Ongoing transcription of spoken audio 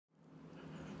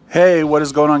Hey, what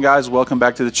is going on, guys? Welcome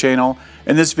back to the channel.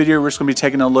 In this video, we're just going to be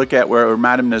taking a look at where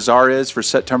Madam Nazar is for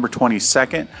September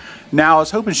 22nd. Now, I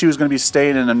was hoping she was going to be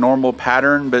staying in a normal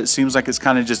pattern, but it seems like it's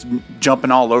kind of just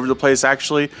jumping all over the place,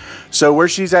 actually. So where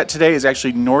she's at today is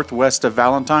actually northwest of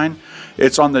Valentine.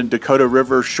 It's on the Dakota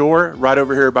River shore, right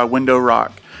over here by Window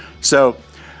Rock. So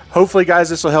hopefully, guys,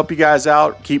 this will help you guys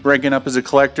out. Keep ranking up as a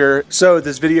collector. So if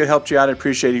this video helped you out, I'd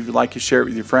appreciate it if you'd like to share it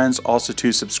with your friends. Also,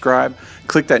 to subscribe.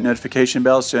 Click that notification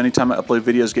bell so anytime I upload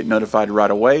videos, get notified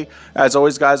right away. As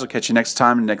always, guys, I'll catch you next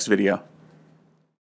time in the next video.